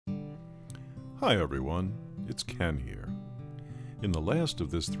Hi everyone, it's Ken here. In the last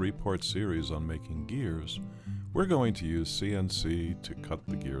of this three-part series on making gears, we're going to use CNC to cut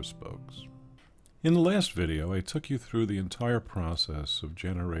the gear spokes. In the last video, I took you through the entire process of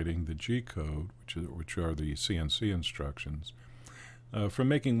generating the G-code, which are the CNC instructions, for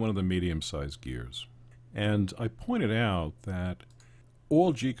making one of the medium-sized gears. And I pointed out that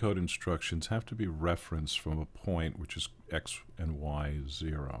all G-code instructions have to be referenced from a point which is X and Y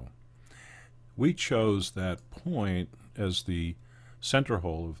 0. We chose that point as the center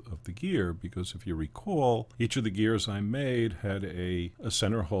hole of the gear because, if you recall, each of the gears I made had a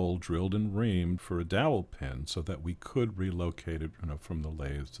center hole drilled and reamed for a dowel pin so that we could relocate it from the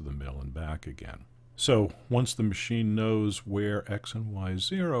lathe to the mill and back again. So once the machine knows where X and Y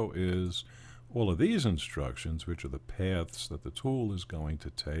 0 is, all of these instructions, which are the paths that the tool is going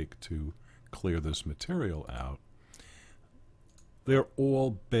to take to clear this material out, they're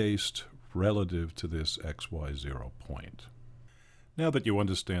all based relative to this XY0 point. Now that you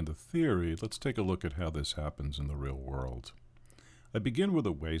understand the theory, let's take a look at how this happens in the real world. I begin with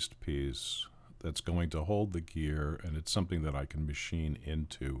a waste piece that's going to hold the gear, and it's something that I can machine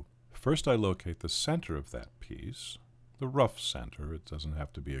into. First, I locate the center of that piece, the rough center. It doesn't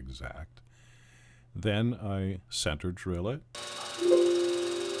have to be exact. Then I center drill it.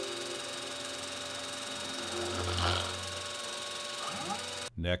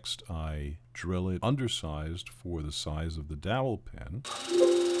 Next, I drill it undersized for the size of the dowel pin.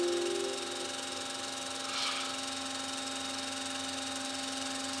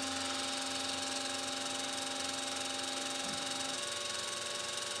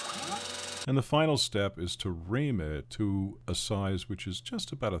 And the final step is to ream it to a size which is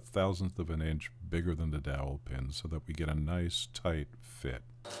just about 1/1000th of an inch bigger than the dowel pin so that we get a nice tight fit.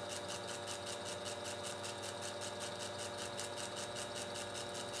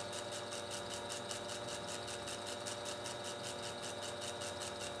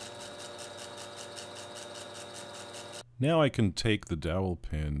 Now I can take the dowel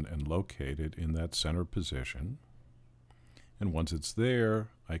pin and locate it in that center position. And once it's there,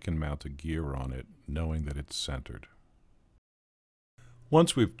 I can mount a gear on it, knowing that it's centered.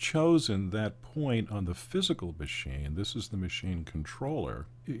 Once we've chosen that point on the physical machine, this is the machine controller.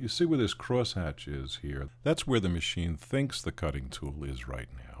 You see where this crosshatch is here? That's where the machine thinks the cutting tool is right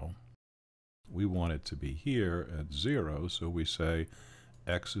now. We want it to be here at 0, so we say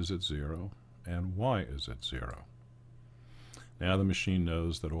X is at 0 and Y is at 0. Now the machine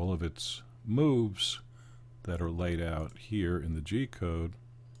knows that all of its moves that are laid out here in the G-code,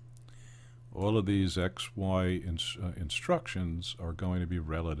 all of these XY instructions are going to be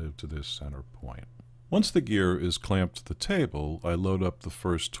relative to this center point. Once the gear is clamped to the table, I load up the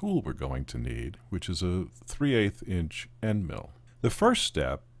first tool we're going to need, which is a 3/8 inch end mill. The first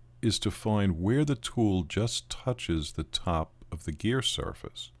step is to find where the tool just touches the top of the gear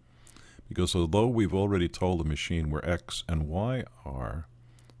surface. Because although we've already told the machine where X and Y are,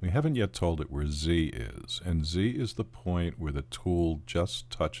 we haven't yet told it where Z is, and Z is the point where the tool just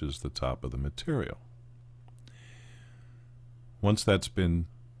touches the top of the material. Once that's been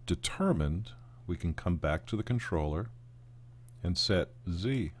determined, we can come back to the controller and set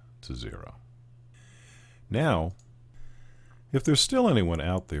Z to 0. Now, if there's still anyone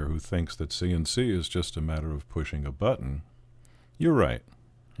out there who thinks that CNC is just a matter of pushing a button, you're right.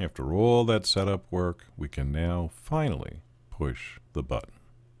 After all that setup work, we can now finally push the button.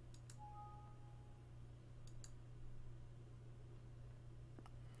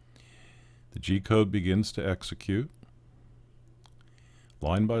 The G-code begins to execute,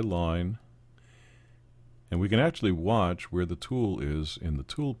 line by line, and we can actually watch where the tool is in the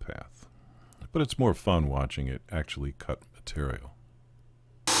tool path. But it's more fun watching it actually cut material.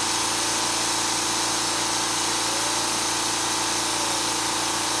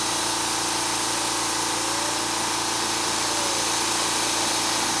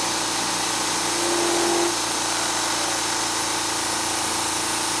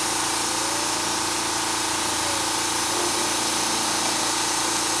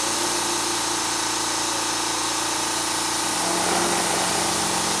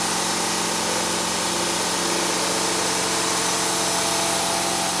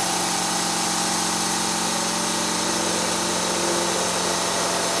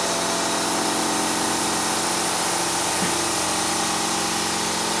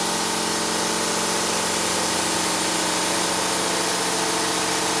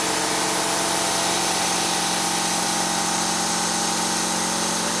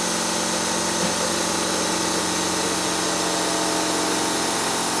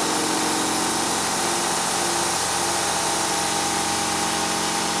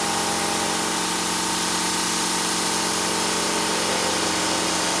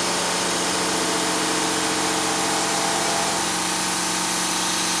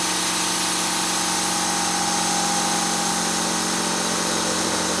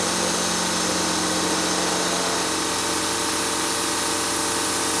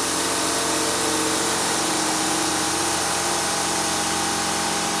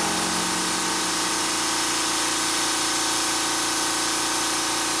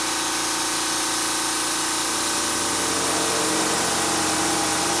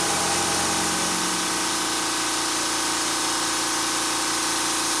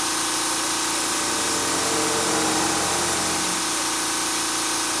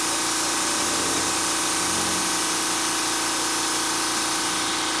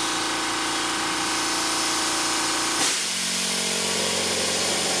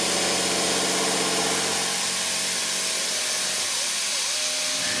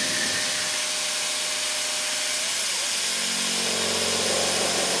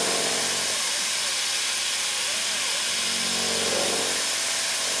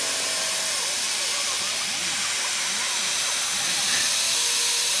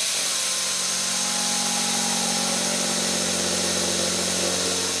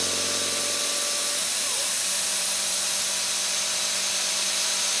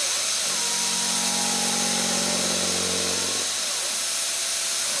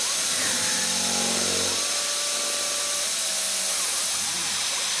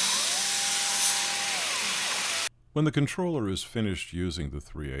 When the controller is finished using the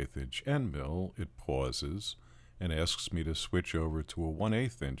 3/8 inch end mill, it pauses and asks me to switch over to a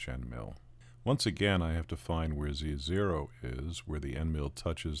 1/8 inch end mill. Once again, I have to find where Z0 is, where the end mill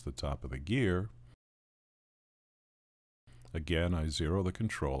touches the top of the gear. Again, I zero the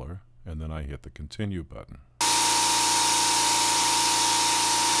controller, and then I hit the continue button.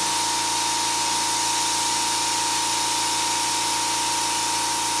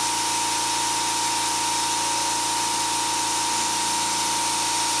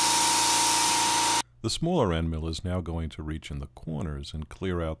 The smaller end mill is now going to reach in the corners and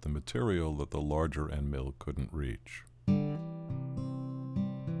clear out the material that the larger end mill couldn't reach.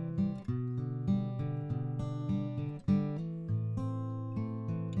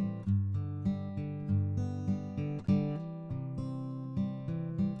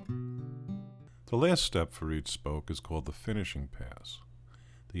 The last step for each spoke is called the finishing pass.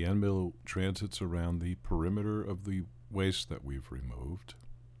 The end mill transits around the perimeter of the waste that we've removed,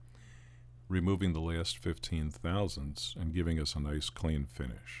 removing the last 15 thousandths and giving us a nice clean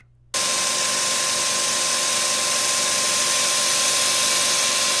finish.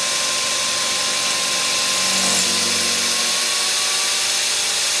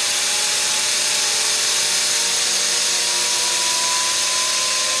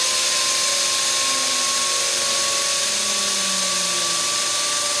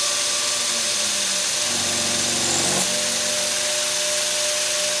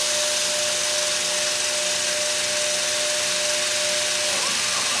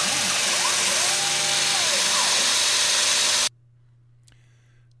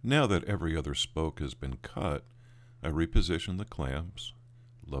 Now that every other spoke has been cut, I reposition the clamps,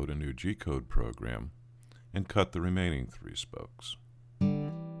 load a new G-code program, and cut the remaining 3 spokes.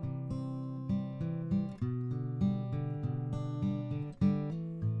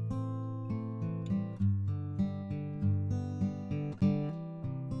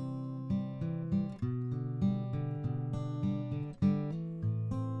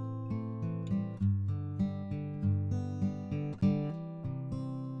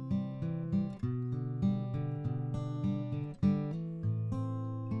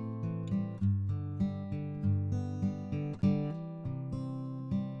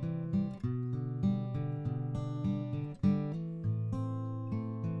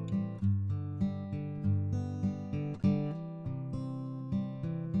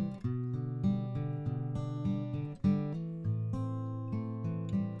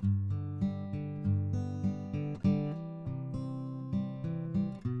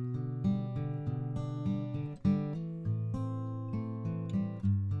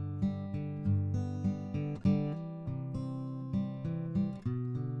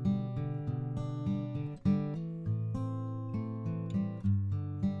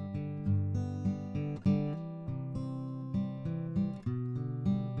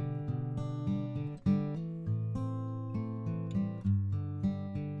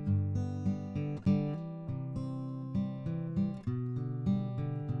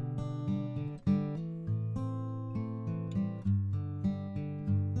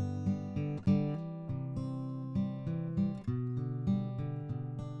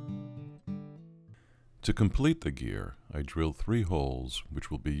 To complete the gear, I drill 3 holes, which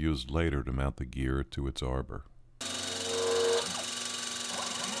will be used later to mount the gear to its arbor.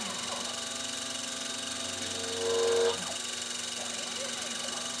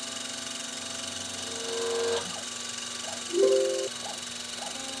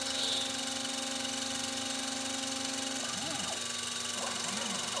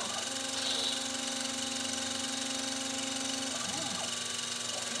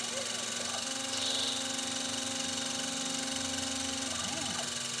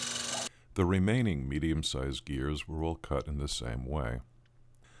 The remaining medium-sized gears were all cut in the same way.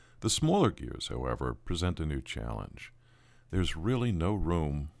 The smaller gears, however, present a new challenge. There's really no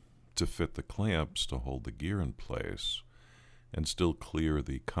room to fit the clamps to hold the gear in place and still clear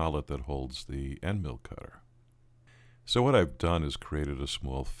the collet that holds the end mill cutter. So what I've done is created a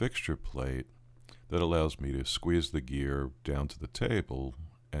small fixture plate that allows me to squeeze the gear down to the table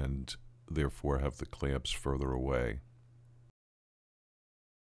and therefore have the clamps further away.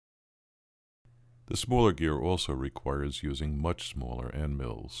 The smaller gear also requires using much smaller end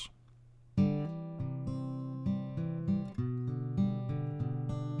mills.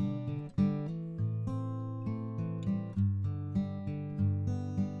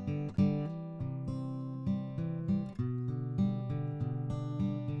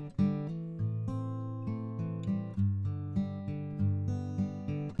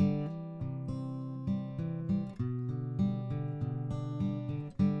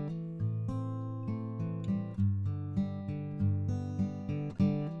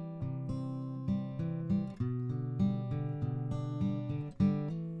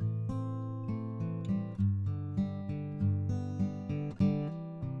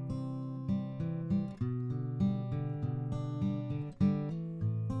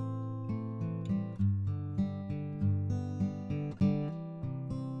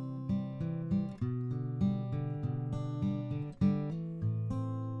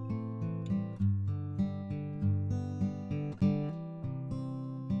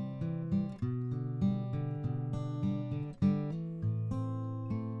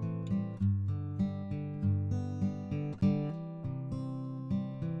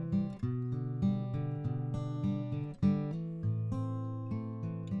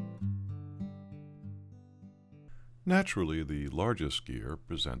 Naturally, the largest gear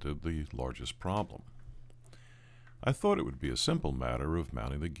presented the largest problem. I thought it would be a simple matter of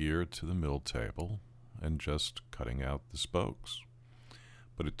mounting the gear to the mill table and just cutting out the spokes.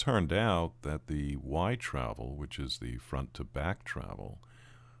 But it turned out that the Y travel, which is the front to back travel,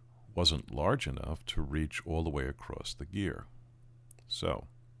 wasn't large enough to reach all the way across the gear. So,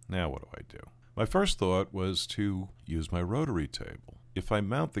 now what do? My first thought was to use my rotary table. If I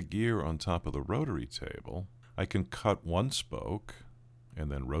mount the gear on top of the rotary table, I can cut one spoke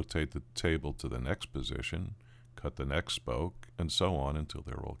and then rotate the table to the next position, cut the next spoke, and so on until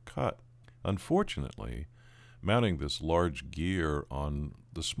they're all cut. Unfortunately, mounting this large gear on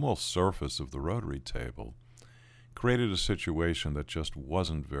the small surface of the rotary table created a situation that just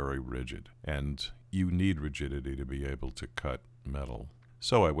wasn't very rigid, and you need rigidity to be able to cut metal.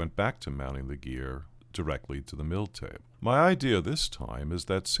 So I went back to mounting the gear directly to the mill table. My idea this time is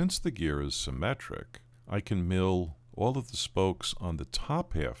that since the gear is symmetric, I can mill all of the spokes on the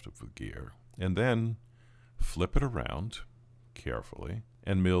top half of the gear and then flip it around carefully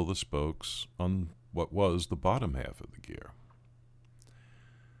and mill the spokes on what was the bottom half of the gear.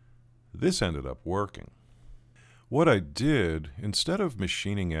 This ended up working. What I did, instead of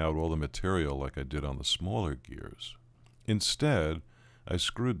machining out all the material like I did on the smaller gears, instead I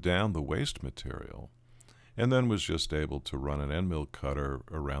screwed down the waste material and then was just able to run an end mill cutter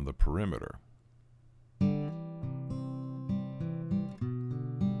around the perimeter.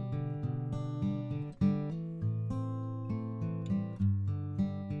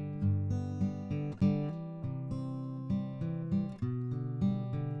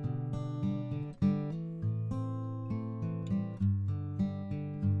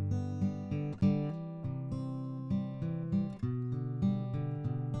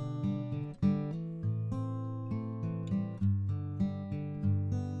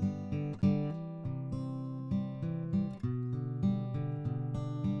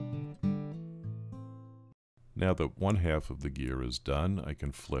 Now that one half of the gear is done, I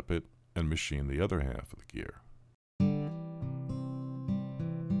can flip it and machine the other half of the gear.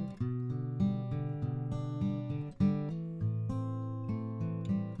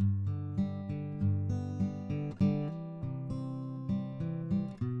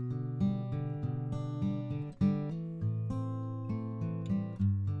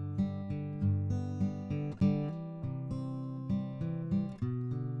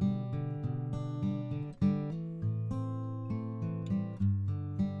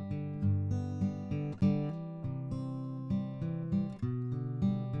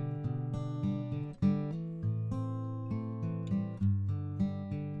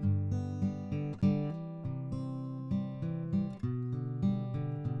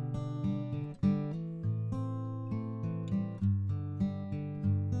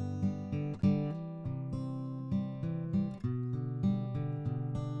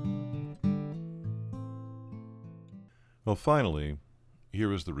 Well, finally,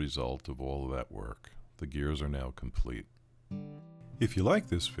 here is the result of all of that work. The gears are now complete. If you like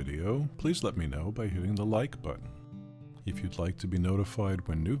this video, please let me know by hitting the like button. If you'd like to be notified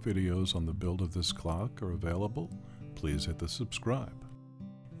when new videos on the build of this clock are available, please hit the subscribe.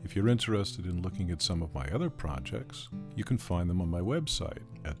 If you're interested in looking at some of my other projects, you can find them on my website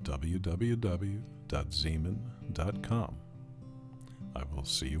at www.zeman.com. I will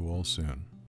see you all soon.